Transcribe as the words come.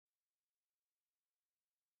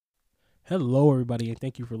Hello, everybody, and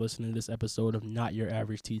thank you for listening to this episode of Not Your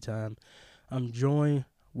Average Tea Time. I'm joined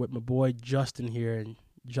with my boy Justin here. And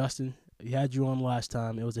Justin, we had you on last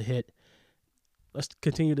time. It was a hit. Let's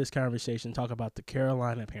continue this conversation, talk about the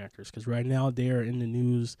Carolina Panthers, because right now they are in the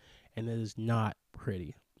news, and it is not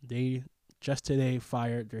pretty. They just today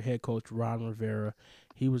fired their head coach, Ron Rivera.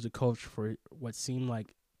 He was the coach for what seemed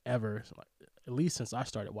like ever, at least since I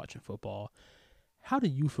started watching football. How do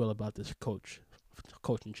you feel about this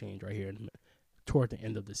coaching change right here toward the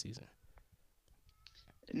end of the season?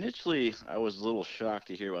 Initially, I was a little shocked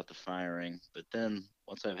to hear about the firing, but then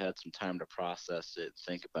once I've had some time to process it,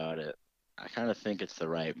 think about it, I kind of think it's the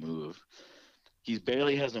right move. He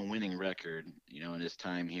barely has a winning record, in his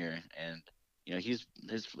time here, and he's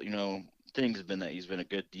his things have been that he's been a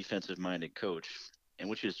good defensive-minded coach, and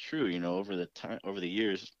which is true. Over the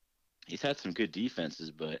years, he's had some good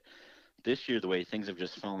defenses, but this year the way things have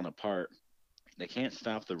just fallen apart, they can't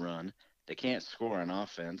stop the run. They can't score on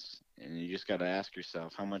offense, and you just got to ask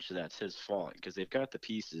yourself how much of that's his fault because they've got the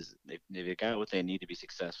pieces, they've got what they need to be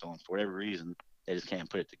successful, and for whatever reason, they just can't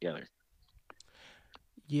put it together.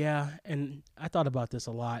 Yeah, and I thought about this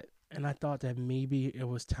a lot, and I thought that maybe it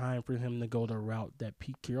was time for him to go the route that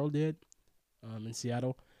Pete Carroll did in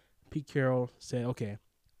Seattle. Pete Carroll said, "Okay,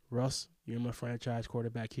 Russ, you're my franchise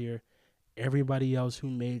quarterback here. Everybody else who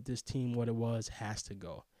made this team what it was has to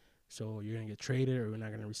go. So you're gonna get traded, or we're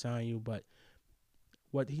not gonna resign you." But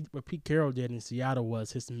what Pete Carroll did in Seattle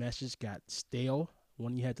was his message got stale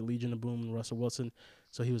when he had the Legion of Boom and Russell Wilson.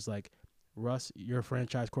 So he was like, "Russ, you're a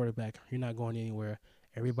franchise quarterback. You're not going anywhere.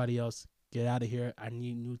 Everybody else, get out of here. I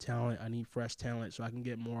need new talent. I need fresh talent so I can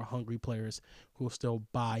get more hungry players who will still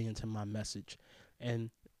buy into my message."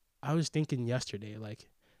 And I was thinking yesterday, like,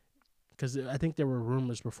 because I think there were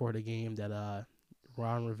rumors before the game that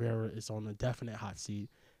Ron Rivera is on a definite hot seat.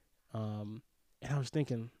 Um, and I was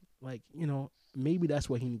thinking, like, maybe that's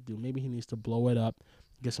what he needs to do. Maybe he needs to blow it up,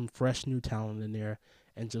 get some fresh new talent in there,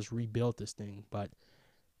 and just rebuild this thing. But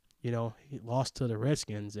he lost to the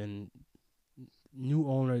Redskins, and new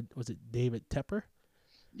owner, was it David Tepper,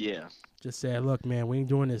 Yeah, just said, "Look, man, we ain't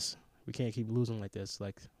doing this. We can't keep losing like this.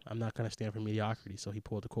 Like, I'm not gonna stand for mediocrity." So he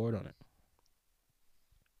pulled the cord on it.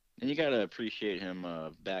 and you got to appreciate him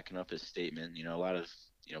backing up his statement. A lot of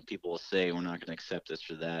people will say we're not going to accept this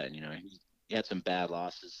or that, and he had some bad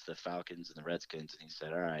losses to the Falcons and the Redskins, and he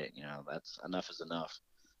said, "All right, that's enough is enough."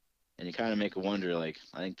 And you kind of make a wonder, like,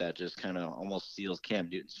 I think that just kind of almost seals Cam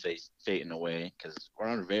Newton's fate in a way because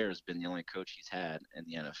Ron Rivera has been the only coach he's had in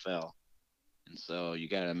the NFL. And so you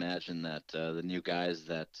got to imagine that the new guys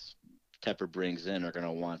that Tepper brings in are going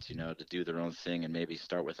to want, to do their own thing and maybe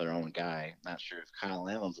start with their own guy. Not sure if Kyle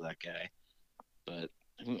Allen's that guy, but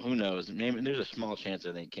who knows? Maybe there's a small chance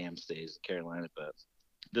I think Cam stays in Carolina, but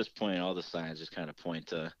at this point, all the signs just kind of point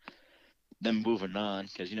to them moving on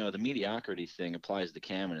because the mediocrity thing applies to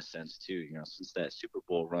Cam in a sense too. Since that Super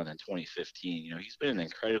Bowl run in 2015, he's been an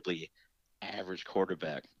incredibly average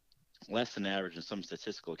quarterback, less than average in some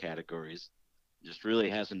statistical categories. Just really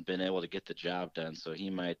hasn't been able to get the job done, so he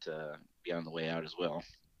might be on the way out as well.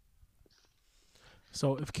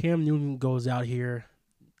 So if Cam Newton goes out here,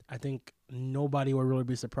 I think nobody will really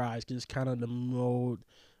be surprised because it's kind of the mode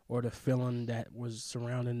or the feeling that was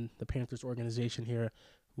surrounding the Panthers organization here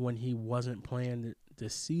when he wasn't playing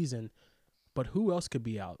this season. But who else could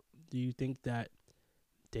be out? Do you think that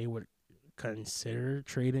they would consider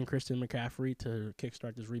trading Christian McCaffrey to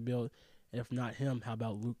kickstart this rebuild? If not him, how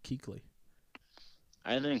about Luke Kuechly?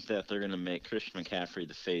 I think that they're going to make Christian McCaffrey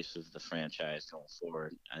the face of the franchise going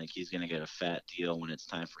forward. I think he's going to get a fat deal when it's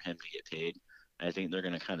time for him to get paid. I think they're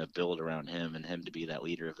going to kind of build around him and him to be that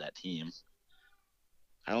leader of that team.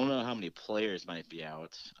 I don't know how many players might be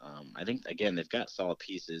out. I think again they've got solid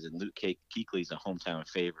pieces, and Luke Kuechly's a hometown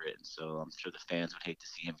favorite, and so I'm sure the fans would hate to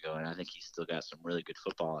see him go. And I think he's still got some really good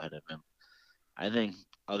football ahead of him. I think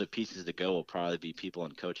other pieces to go will probably be people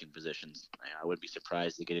in coaching positions. I wouldn't be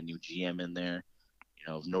surprised to get a new GM in there.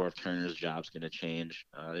 Norv Turner's job's going to change.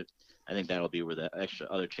 I think that'll be where the extra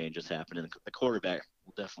other changes happen. And the quarterback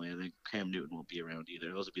will definitely. I think Cam Newton won't be around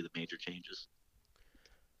either. Those will be the major changes.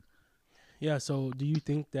 Yeah, so do you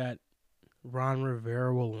think that Ron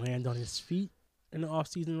Rivera will land on his feet in the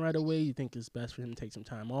offseason right away? You think it's best for him to take some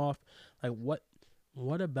time off? Like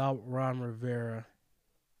what about Ron Rivera?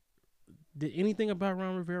 Did anything about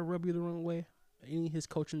Ron Rivera rub you the wrong way? Any of his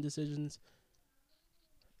coaching decisions?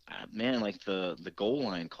 Man, like the goal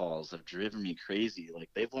line calls have driven me crazy. Like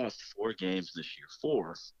they've lost 4 games this year,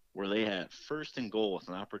 four, where they had first and goal with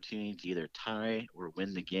an opportunity to either tie or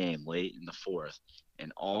win the game late in the fourth,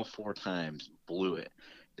 and all 4 times blew it.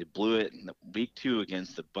 They blew it in week 2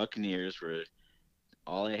 against the Buccaneers, where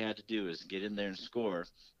All they had to do is get in there and score,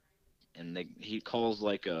 and he calls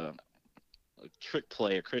like a trick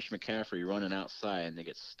play, a Christian McCaffrey running outside, and they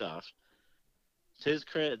get stuffed. To his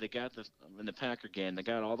credit, they got the in the Packer game. They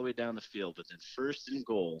got all the way down the field, but then first and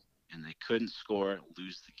goal, and they couldn't score,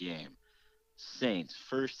 lose the game. Saints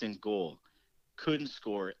first and goal, couldn't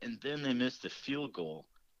score, and then they missed the field goal.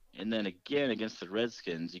 And then again against the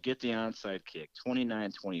Redskins, you get the onside kick,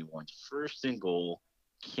 29-21, first and goal,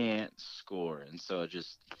 can't score. And so it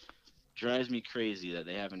just drives me crazy that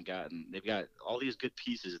they've got all these good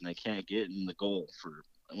pieces and they can't get in the goal for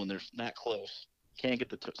when they're that close. Can't get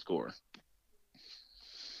the score.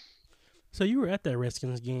 So you were at that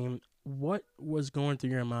Redskins game. What was going through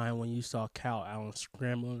your mind when you saw Cal Allen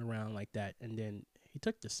scrambling around like that, and then he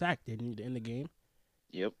took the sack, didn't he, to end the game?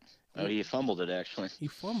 Yep. Oh, What, he fumbled it actually. he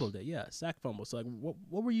fumbled it, yeah, sack fumble. So like,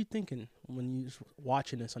 what were you thinking when you was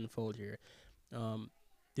watching this unfold here? Um,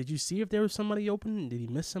 did you see if there was somebody open? Did he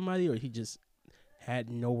miss somebody, or he just had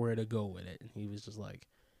nowhere to go with it, and he was just like,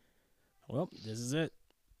 "Well, this is it."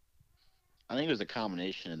 I think it was a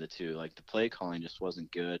combination of the two. Like the play calling just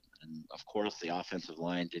wasn't good, and of course the offensive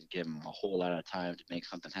line didn't give him a whole lot of time to make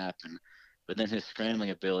something happen. But then his scrambling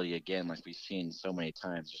ability, again, like we've seen so many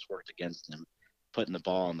times, just worked against him, putting the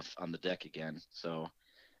ball on the deck again. So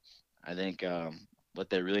I think what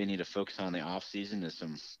they really need to focus on in the off season is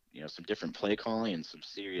some different play calling and some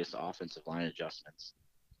serious offensive line adjustments.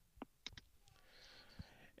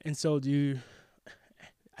 And so, do you?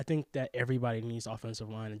 I think that everybody needs offensive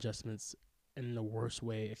line adjustments in the worst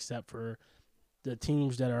way, except for the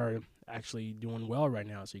teams that are actually doing well right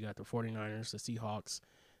now. So you got the 49ers, the Seahawks.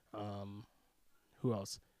 Um, who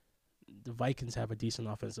else? The Vikings have a decent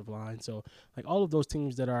offensive line. So, like all of those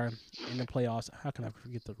teams that are in the playoffs, how can I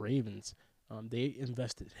forget the Ravens? They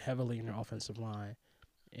invested heavily in their offensive line,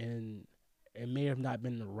 and it may have not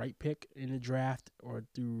been the right pick in the draft or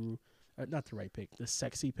through. Not the right pick, the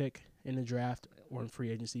sexy pick in the draft or in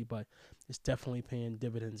free agency, but it's definitely paying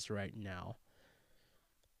dividends right now.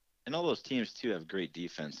 And all those teams too have great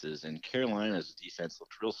defenses, and Carolina's defense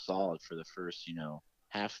looked real solid for the first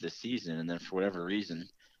half of the season, and then for whatever reason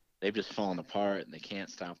they've just fallen apart and they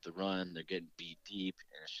can't stop the run. They're getting beat deep,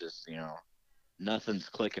 and it's just nothing's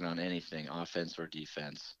clicking on anything, offense or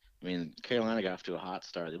defense. I mean, Carolina got off to a hot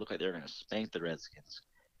start. They look like they were going to spank the Redskins.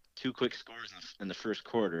 Two quick scores in the first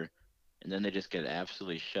quarter, and then they just get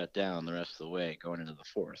absolutely shut down the rest of the way going into the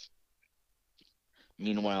fourth.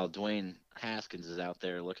 Meanwhile, Dwayne Haskins is out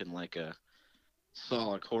there looking like a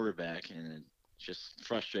solid quarterback, and it's just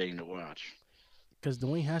frustrating to watch. Because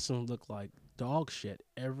Dwayne Haskins looked like dog shit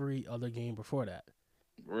every other game before that.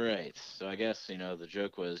 Right. So I guess, the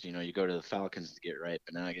joke was, you go to the Falcons to get right,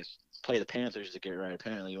 but now I guess play the Panthers to get right.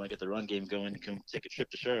 Apparently, you want to get the run game going to come take a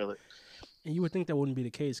trip to Charlotte. And you would think that wouldn't be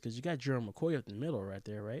the case because you got Jerome McCoy up the middle right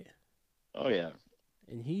there, right? Oh, yeah.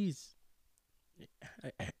 And he's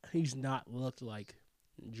not looked like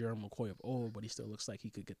Jerome McCoy of old, but he still looks like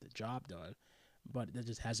he could get the job done. But that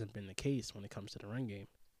just hasn't been the case when it comes to the run game.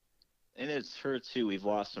 And it's hurt, too. We've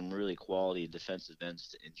lost some really quality defensive ends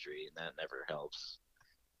to injury, and that never helps.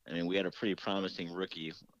 I mean, we had a pretty promising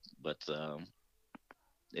rookie, but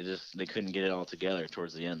they couldn't get it all together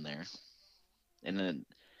towards the end there. And then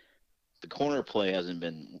the corner play hasn't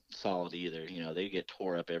been solid either. They get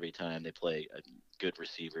tore up every time they play a good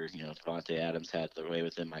receiver. Devontae Adams had their way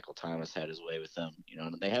with them. Michael Thomas had his way with them.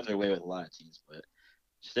 And they have their way with a lot of teams, but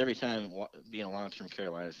just every time being a long-term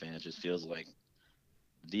Carolina fan, it just feels like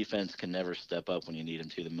defense can never step up when you need them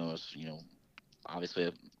to the most.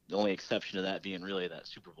 Obviously the only exception to that being really that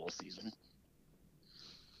Super Bowl season.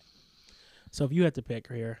 So if you had to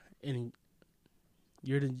pick here, and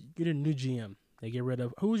you're the new GM, they get rid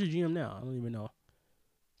of who's your GM now? I don't even know.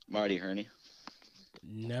 Marty Herney.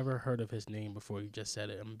 Never heard of his name before you just said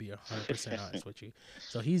it. I'm gonna be 100% honest with you.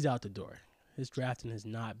 So he's out the door. His drafting has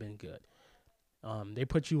not been good. They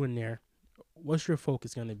put you in there. What's your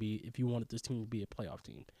focus going to be if you wanted this team to be a playoff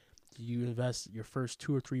team? Do you invest your first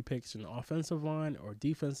two or three picks in the offensive line or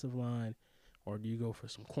defensive line, or do you go for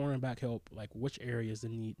some cornerback help? Like, which area is the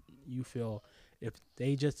need you feel if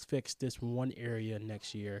they just fix this one area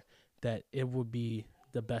next year that it would be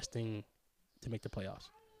the best thing to make the playoffs?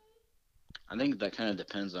 I think that kind of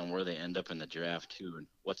depends on where they end up in the draft too, and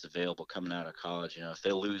what's available coming out of college. If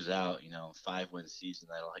they lose out, 5-win season,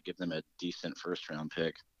 that'll give them a decent first round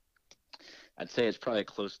pick. I'd say it's probably a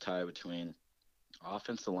close tie between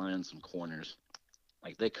offensive line and some corners.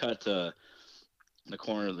 Like they cut the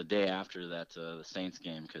corner the day after that the Saints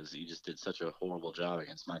game because he just did such a horrible job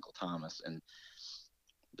against Michael Thomas, and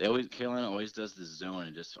Carolina always does this zone.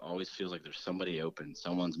 It just always feels like there's somebody open,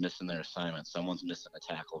 someone's missing their assignment, someone's missing a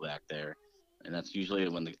tackle back there. and that's usually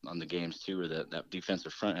when on the games too, where that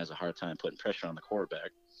defensive front has a hard time putting pressure on the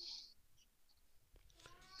quarterback.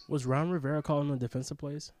 Was Ron Rivera calling the defensive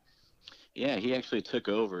plays? Yeah, he actually took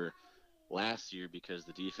over last year because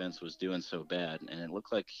the defense was doing so bad, and it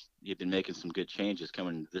looked like he'd been making some good changes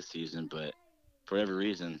coming into this season, but for whatever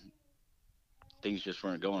reason, things just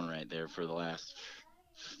weren't going right there for the last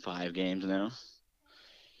 5 games now.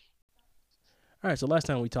 All right, so last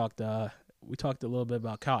time we talked a little bit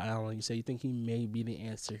about Kyle Allen. You say you think he may be the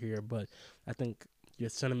answer here, but I think your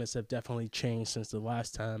sentiments have definitely changed since the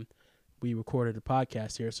last time we recorded the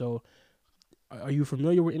podcast here. So, are you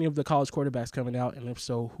familiar with any of the college quarterbacks coming out? And if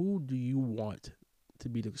so, who do you want to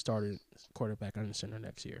be the starting quarterback on the center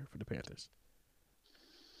next year for the Panthers?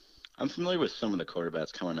 I'm familiar with some of the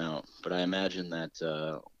quarterbacks coming out, but I imagine that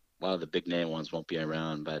a lot of the big name ones won't be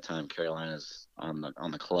around by the time Carolina's on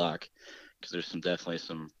the clock, because there's definitely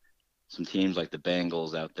some teams like the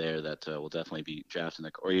Bengals out there that will definitely be drafting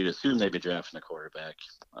or you'd assume they'd be drafting a quarterback.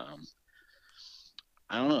 Um,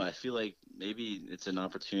 I don't know. I feel like maybe it's an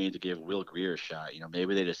opportunity to give Will Greer a shot.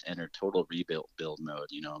 Maybe they just enter total rebuild build mode.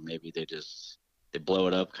 Maybe they blow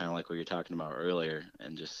it up, kind of like what you're talking about earlier,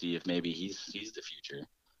 and just see if maybe he's the future.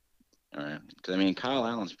 All right, because I mean, Kyle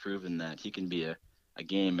Allen's proven that he can be a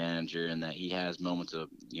game manager and that he has moments of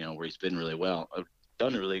where he's been really well,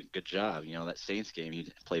 done a really good job. That Saints game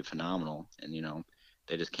he played phenomenal, and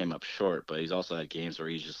they just came up short. But he's also had games where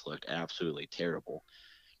he's just looked absolutely terrible,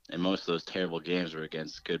 and most of those terrible games were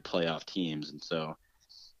against good playoff teams. And so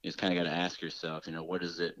you just kind of got to ask yourself, what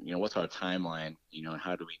is it? What's our timeline?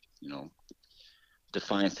 How do we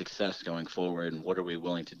define success going forward, and what are we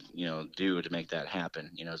willing to do to make that happen?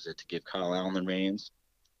 Is it to give Kyle Allen the reins,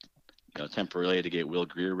 temporarily to get Will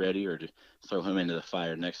Greer ready, or to throw him into the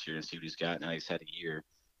fire next year and see what he's got? Now he's had a year,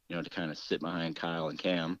 to kind of sit behind Kyle and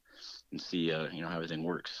Cam and see, how everything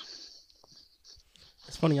works.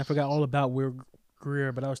 It's funny, I forgot all about Will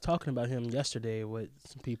Greer, but I was talking about him yesterday with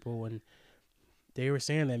some people, and they were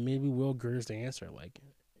saying that maybe Will Greer's the answer. Like,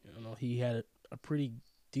 he had a pretty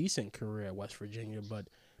decent career at West Virginia, but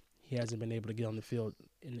he hasn't been able to get on the field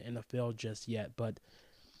in the NFL just yet. But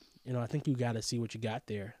I think you got to see what you got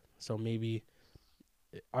there. So maybe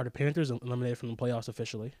are the Panthers eliminated from the playoffs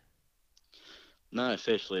officially? Not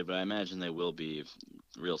officially, but I imagine they will be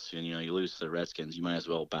real soon. You lose to the Redskins, you might as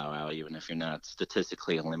well bow out, even if you're not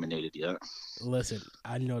statistically eliminated yet. Listen,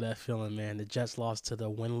 I know that feeling, man. The Jets lost to the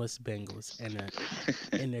winless Bengals,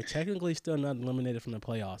 and they're technically still not eliminated from the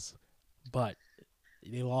playoffs, but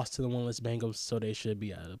they lost to the winless Bengals, so they should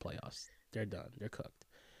be out of the playoffs. They're done. They're cooked.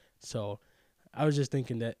 So I was just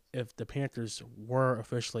thinking that if the Panthers were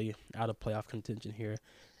officially out of playoff contention here,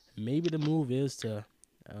 maybe the move is to,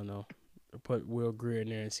 I don't know, put Will Greer in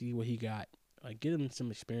there and see what he got. Like, get him some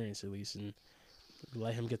experience at least, and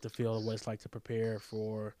let him get the feel of what it's like to prepare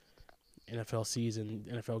for NFL season,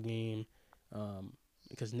 NFL game.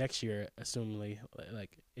 Because next year, assumingly,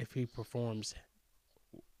 like if he performs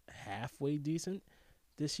halfway decent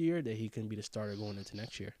this year, that he can be the starter going into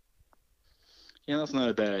next year. Yeah, that's not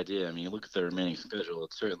a bad idea. I mean, you look at the remaining schedule,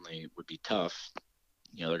 it certainly would be tough.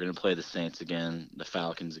 They're going to play the Saints again, the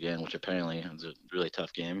Falcons again, which apparently is a really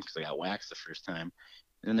tough game because they got waxed the first time.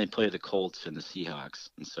 And then they play the Colts and the Seahawks.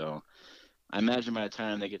 And so I imagine by the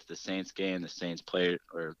time they get to the Saints game, the Saints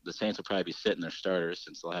will probably be sitting their starters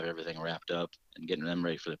since they'll have everything wrapped up and getting them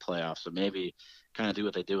ready for the playoffs. So maybe kind of do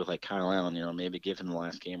what they did with like Kyle Allen, maybe give him the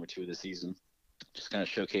last game or two of the season, just kind of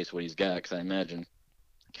showcase what he's got. Because I imagine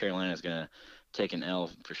Carolina's going to take an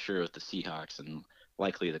L for sure with the Seahawks and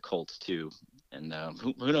likely the Colts too. And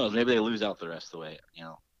who knows? Maybe they lose out the rest of the way.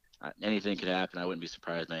 Anything could happen. I wouldn't be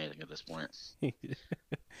surprised by anything at this point.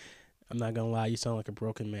 I'm not gonna lie, you sound like a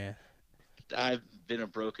broken man. I've been a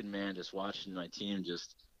broken man just watching my team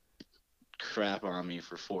just crap on me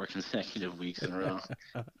for 4 consecutive weeks in a row.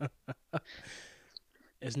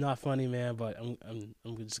 It's not funny, man, but I'm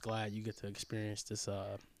just glad you get to experience this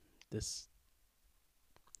this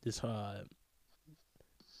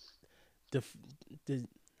def, the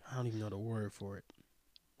I don't even know the word for it.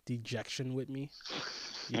 Dejection with me.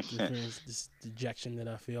 You get to experience this dejection that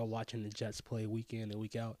I feel watching the Jets play week in and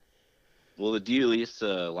week out. Well, do you at least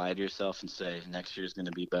lie to yourself and say next year's going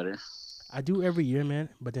to be better? I do every year, man.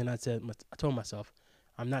 But then I told myself,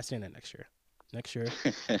 I'm not saying that next year. Next year,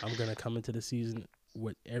 I'm gonna come into the season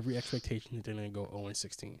with every expectation that they're gonna go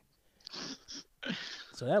 0-16.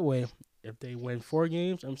 So that way, if they win 4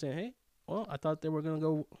 games, I'm saying, hey, well, I thought they were gonna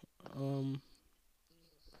go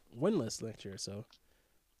winless next year. So,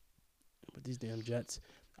 but these damn Jets,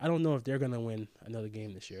 I don't know if they're gonna win another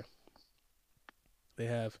game this year. They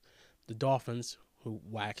have the Dolphins who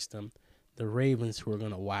waxed them, the Ravens who are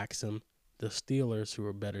gonna wax them, the Steelers, who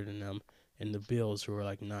are better than them, and the Bills, who are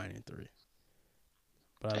like 9-3.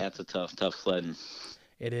 But That's a tough sledding.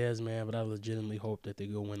 it is, man. But I legitimately hope that they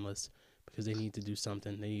go winless because they need to do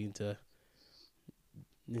something. They need to.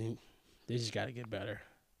 They just got to get better.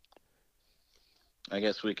 I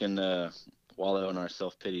guess we can wallow in our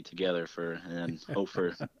self pity together and hope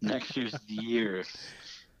for next year's year.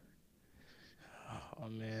 Oh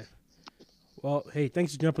man. Well, hey,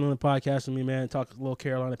 thanks for jumping on the podcast with me, man. Talk a little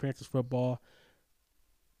Carolina Panthers football.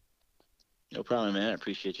 No problem, man. I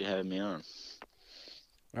appreciate you having me on.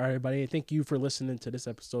 All right, everybody. Thank you for listening to this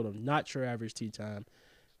episode of Not Your Average Tea Time.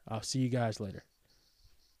 I'll see you guys later.